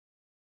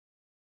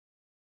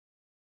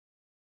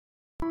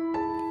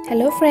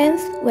Hello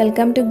friends,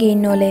 welcome to Gain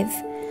Knowledge.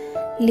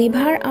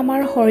 Liver আমাৰ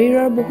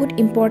শৰীৰৰ বহুত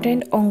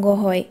ইম্পৰ্টেন্ট অংগ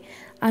হয়।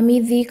 আমি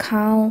যি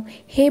খাওঁ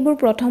সেইবোৰ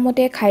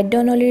প্ৰথমতে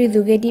খাদ্যনলীৰ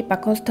যোগেদি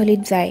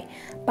পাকস্থলীত যায়।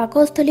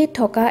 পাকস্থলীত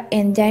থকা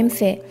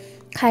এনজাইমছে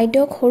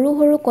খাদ্যক সৰু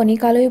সৰু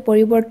কণিকালৈ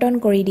পৰিৱৰ্তন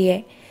কৰি দিয়ে।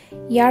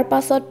 ইয়াৰ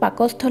পাছত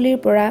পাকস্থলীৰ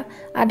পৰা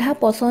আধা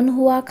পচন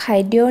হোৱা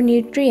খাদ্যৰ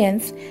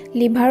নিউট্ৰিয়েন্টছ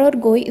লিভাৰত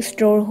গৈ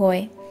ষ্ট'ৰ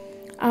হয়।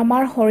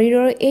 আমাৰ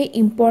শৰীৰৰ এই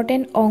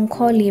ইম্পৰ্টেন্ট অংশ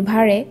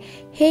লিভাৰে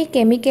সেই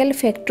কেমিকেল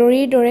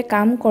ফেক্টৰীৰ দৰে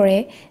কাম কৰে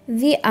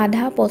যি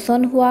আধা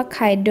পচন হোৱা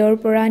খাদ্যৰ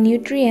পৰা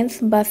নিউট্ৰিয়েন্টছ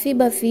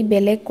বাছি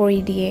বেলেগ কৰি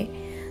দিয়ে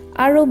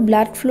আৰু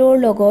ব্লাড ফ্লোৰ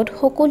লগত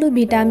সকলো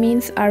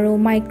ভিটামিনছ আৰু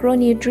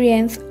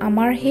মাইক্ৰনিউট্ৰিয়েন্টছ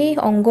আমাৰ সেই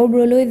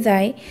অংগবোৰলৈ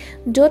যায়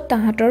য'ত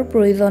তাহাঁতৰ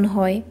প্ৰয়োজন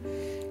হয়।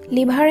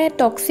 লিভাৰে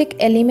টক্সিক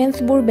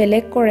এলিমেণ্টছবোৰ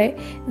বেলেগ কৰে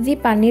যি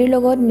পানীৰ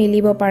লগত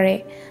মিলিব পাৰে।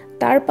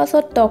 তাৰ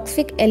পাছত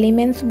টক্সিক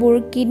এলিমেণ্টছবোৰ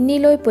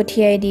কিডনীলৈ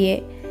পঠিয়াই দিয়ে।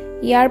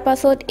 ইয়াৰ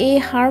পাছত এই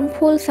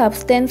হাৰ্মফুল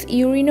ছাবষ্টেন্স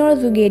ইউৰিনৰ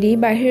যোগেদি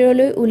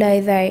বাহিৰলৈ ওলাই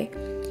যায়।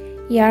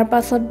 ইয়াৰ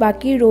পাছত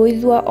বাকী ৰৈ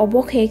যোৱা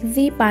অৱশেষ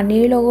যি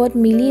পানীৰ লগত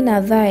মিলি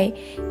নাযায়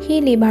সি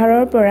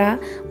লিভাৰৰ পৰা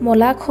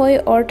মলাশয়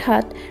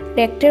অৰ্থাৎ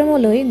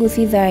ৰেক্টেমলৈ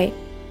গুচি যায়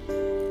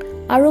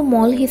আৰু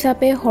মল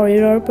হিচাপে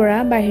শৰীৰৰ পৰা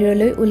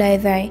বাহিৰলৈ ওলাই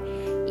যায়।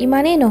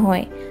 ইমানেই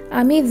নহয়,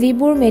 আমি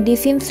যিবোৰ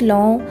মেডিচিনছ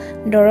লওঁ,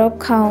 দৰৱ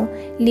খাওঁ,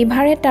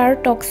 লিভাৰে তাৰ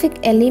টক্সিক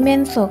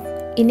এলিমেণ্টছক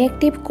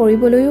ইনএক্টিভ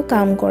কৰিবলৈও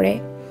কাম কৰে।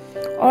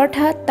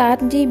 অৰ্থাৎ তাত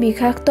যি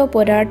বিষাক্ত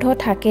পদাৰ্থ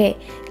থাকে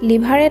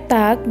লিভাৰে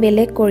তাক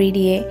বেলেগ কৰি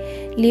দিয়ে।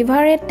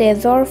 লিভাৰে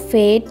তেজৰ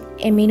ফেট,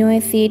 এমিনো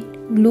এচিড,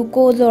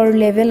 গ্লুক'জৰ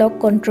লেভেলক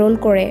কণ্ট্ৰল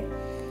কৰে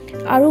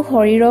আৰু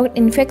শৰীৰক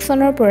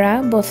ইনফেকশ্যনৰ পৰা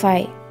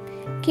বচায়।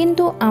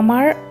 কিন্তু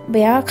আমাৰ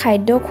বেয়া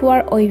খাদ্য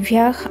খোৱাৰ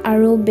অভ্যাস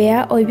আৰু বেয়া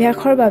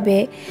অভ্যাসৰ বাবে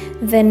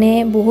যেনে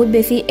বহুত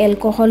বেছি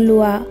এলকহল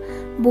লোৱা,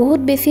 বহুত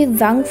বেছি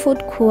জাংক ফুড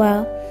খোৱা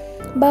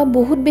বা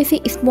বহুত বেছি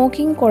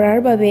স্মকিং কৰাৰ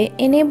বাবে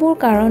এনেবোৰ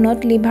কাৰণত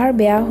লিভাৰ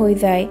বেয়া হৈ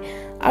যায়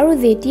আৰু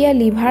যেতিয়া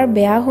লিভাৰ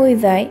বেয়া হৈ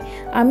যায়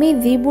আমি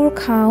যিবোৰ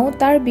খাওঁ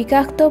তাৰ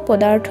বিষাক্ত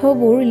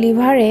পদাৰ্থবোৰ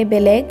লিভাৰে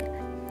বেলেগ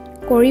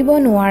কৰিব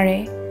নোৱাৰে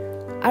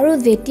আৰু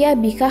যেতিয়া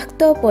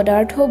বিষাক্ত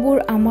পদাৰ্থবোৰ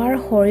আমাৰ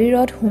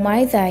শৰীৰত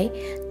সোমাই যায়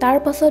তাৰ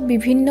পাছত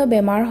বিভিন্ন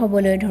বেমাৰ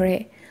হ'বলৈ ধৰে।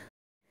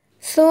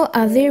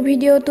 আজিৰ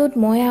ভিডিঅ'টোত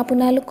মই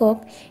আপোনালোকক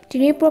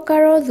 3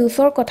 প্ৰকাৰৰ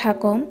জুচৰ কথা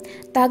ক'ম।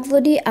 তাক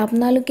যদি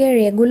আপোনালোকে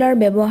ৰেগুলাৰ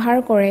ব্যৱহাৰ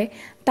কৰে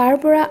তাৰ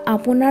পৰা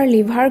আপোনাৰ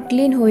লিভাৰ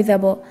ক্লিন হৈ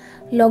যাব।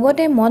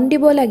 লগতে মন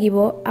দিব লাগিব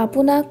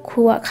আপোনাক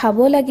খাব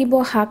লাগিব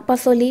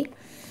শাক-পাচলি,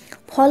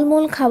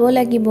 ফল-মূল খাব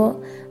লাগিব,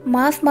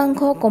 মাছ মাংস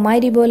কমাই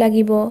দিব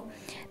লাগিব,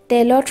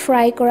 তেলত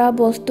ফ্ৰাই কৰা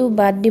বস্তু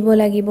বাদ দিব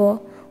লাগিব,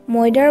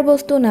 ময়দাৰ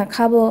বস্তু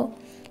নাখাব,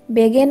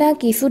 বেগেনা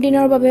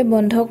কিছুদিনৰ বাবে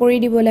বন্ধ কৰি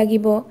দিব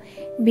লাগিব,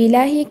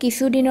 বিলাহী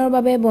কিছুদিনৰ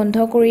বাবে বন্ধ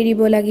কৰি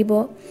দিব লাগিব,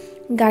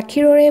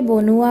 গাখীৰৰে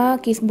বনোৱা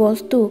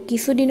বস্তু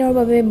কিছুদিনৰ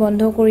বাবে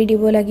বন্ধ কৰি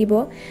দিব লাগিব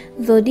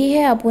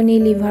যদিহে আপুনি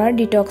লিভাৰ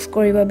ডিটক্স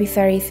কৰিব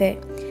বিচাৰিছে।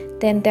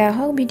 তেন্তে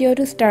আহক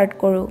ভিডিঅ'টো ষ্টাৰ্ট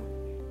কৰোঁ।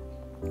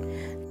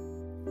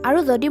 আৰু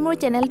যদি মোৰ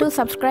চেনেলটো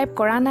ছাবস্ক্ৰাইব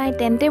কৰা নাই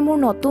তেন্তে মোৰ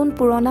নতুন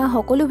পুৰণা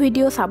সকলো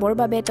ভিডিঅ' চাবৰ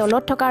বাবে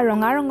তলত থকা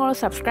ৰঙা ৰঙৰ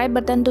ছাবস্ক্ৰাইব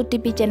বাটনটো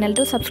টিপি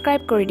চেনেলটো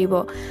ছাবস্ক্ৰাইব কৰি দিব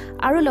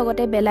আৰু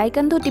লগতে বেল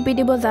আইকনটো টিপি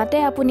দিব যাতে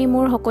আপুনি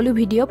মোৰ সকলো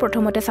ভিডিঅ'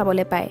 প্ৰথমতে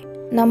চাবলৈ পায়।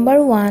 Number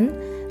 1,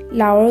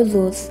 লাওৰ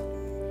juice.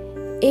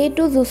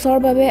 এইটো জুচৰ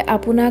বাবে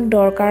আপোনাক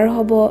দৰকাৰ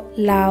হ'ব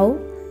লাও,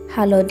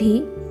 হালধি,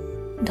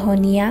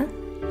 ধনিয়া,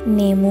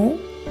 নেমু,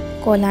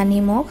 ক'লা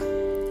নিমখ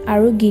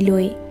আৰু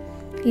গিলৈ।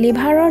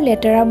 লিভাৰৰ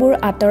লেতেৰাবোৰ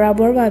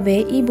আঁতৰাবৰ বাবে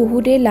ই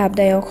বহুতেই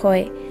লাভদায়ক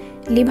হয়।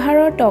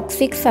 লিভাৰৰ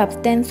টক্সিক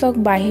ছাবষ্টেন্সক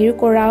বাহিৰ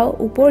কৰাৰ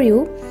উপৰিও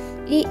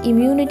ই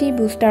ইমিউনিটি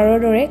বুষ্টাৰৰ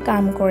দৰে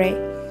কাম কৰে।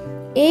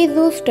 এই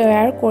জুচ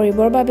তৈয়াৰ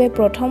কৰিবৰ বাবে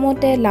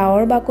প্ৰথমতে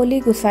লাওৰ বাকলি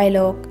গুচাই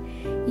লওক।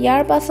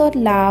 ইয়াৰ পাছত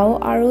লাও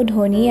আৰু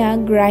ধনিয়া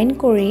গ্ৰাইণ্ড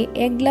কৰি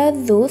 1 গ্লাছ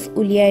জুচ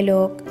উলিয়াই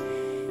লওক।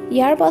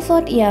 ইয়াৰ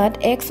পাছত ইয়াত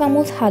 1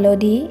 চামুচ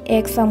হালধি,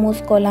 1 চামুচ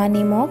ক'লা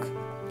নিমখ,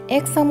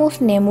 1 চামুচ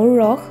নেমুৰ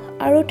ৰস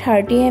আৰু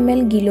 30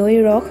 ml গিলৈ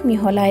ৰস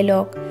মিহলাই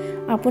লওক।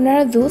 আপোনাৰ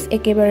জুচ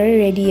একেবাৰে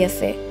ৰেডি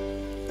আছে।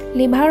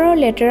 লিভাৰৰ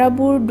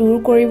লেতেৰাবোৰ দূৰ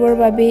কৰিবৰ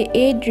বাবে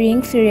এই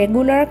ড্ৰিংকছ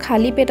ৰেগুলাৰ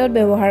খালী পেটত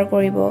ব্যৱহাৰ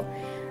কৰিব।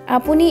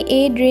 আপুনি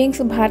এই ড্ৰিংকছ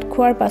ভাত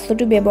খোৱাৰ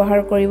পাছতো ব্যৱহাৰ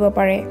কৰিব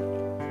পাৰে।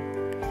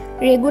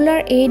 ৰেগুলাৰ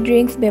এই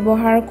ড্ৰিংকছ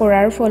ব্যৱহাৰ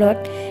কৰাৰ ফলত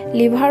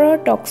লিভাৰৰ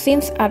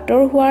টক্সিনছ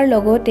আঁতৰ হোৱাৰ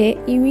লগতে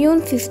ইমিউন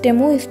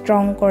ছিষ্টেমো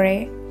ষ্ট্ৰং কৰে।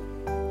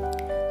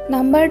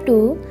 নম্বৰ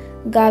 2,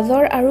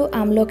 গাজৰ আৰু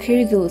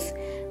আমলখিৰ জুচ।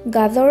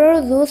 গাজৰৰ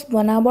জুচ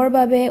বনাবৰ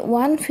বাবে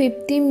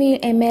 150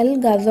 ml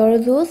গাজৰ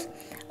জুচ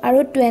আৰু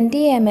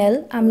 20 ml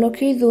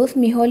আমলখিৰ জুচ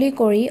মিহলি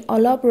কৰি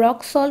অলপ ৰক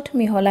সল্ট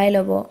মিহলাই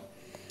ল'ব।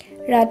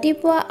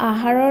 ৰাতিপুৱা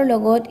আহাৰৰ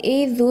লগত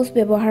এই জুচ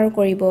ব্যৱহাৰ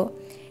কৰিব।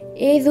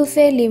 এই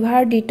জুচে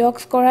লিভাৰ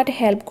ডিটক্স কৰাত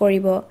হেল্প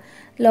কৰিব।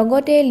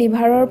 লগতে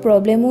লিভাৰৰ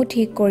প্ৰব্লেমো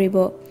ঠিক কৰিব।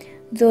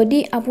 যদি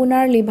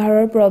আপোনাৰ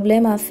লিভাৰৰ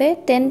প্ৰব্লেম আছে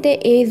তেন্তে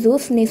এই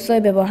জুচ নিশ্চয়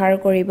ব্যৱহাৰ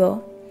কৰিব।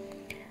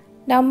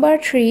 নম্বৰ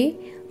 3,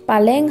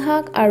 পালেং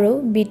শাক আৰু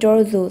বিটৰ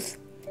জুচ।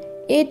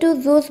 এইটো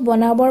জুচ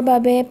বনাবৰ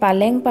বাবে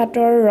পালেং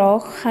পাতৰ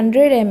ৰস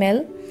 100 ml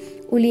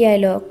উলিয়াই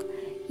লওক।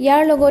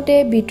 ইয়াৰ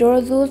লগতে বিটৰ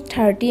জুচ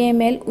 30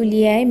 ml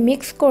উলিয়াই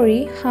মিক্স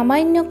কৰি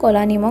সামান্য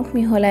কলা নিমখ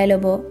মিহলাই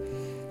ল'ব।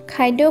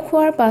 খাদ্য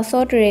খোৱাৰ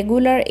পাছত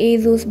ৰেগুলাৰ এই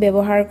জুচ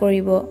ব্যৱহাৰ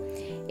কৰিব।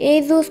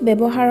 এই জুচ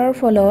ব্যৱহাৰৰ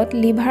ফলত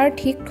লিভাৰ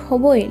ঠিক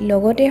হ'বই,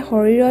 লগতে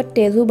শৰীৰত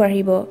তেজো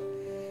বাঢ়িব।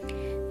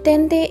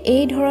 তেন্তে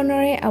এই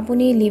ধৰণৰে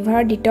আপুনি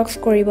লিভাৰ ডিটক্স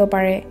কৰিব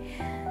পাৰে।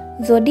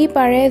 যদি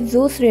পাৰে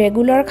জুচ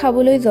ৰেগুলাৰ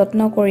খাবলৈ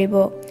যত্ন কৰিব।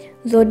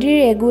 যদি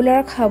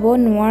ৰেগুলাৰ খাব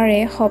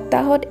নোৱাৰে,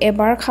 সপ্তাহত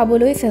এবাৰ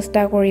খাবলৈ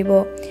চেষ্টা কৰিব।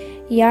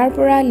 ইয়াৰ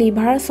পৰা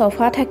লিভাৰ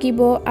চফা থাকিব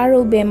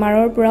আৰু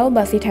বেমাৰৰ পৰাও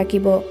বাচি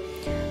থাকিব।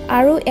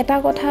 আৰু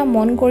এটা কথা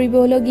মন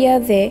কৰিবলগীয়া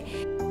যে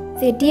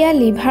যেতিয়া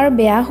লিভাৰ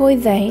বেয়া হৈ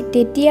যায়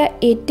তেতিয়া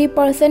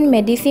 80%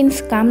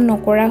 মেডিচিনছ কাম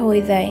নকৰা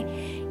হৈ যায়।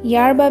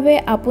 ইয়াৰ বাবে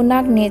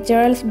আপোনাক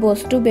নেচাৰেলছ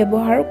বস্তু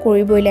ব্যৱহাৰ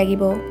কৰিবই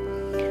লাগিব।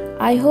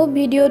 আই হোপ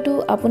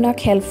ভিডিঅ'টো আপোনাক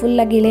হেল্পফুল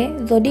লাগিলে।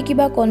 যদি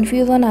কিবা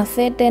কনফিউজন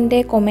আছে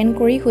তেন্তে কমেণ্ট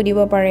কৰি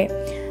সুধিব পাৰে।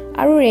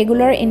 আৰু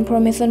ৰেগুলাৰ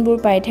ইনফৰমেশ্যনবোৰ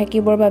পাই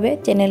থাকিবৰ বাবে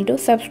চেনেলটো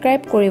ছাবস্ক্ৰাইব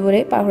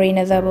কৰিবলৈ পাহৰি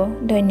নাযাব।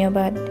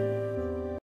 ধন্যবাদ।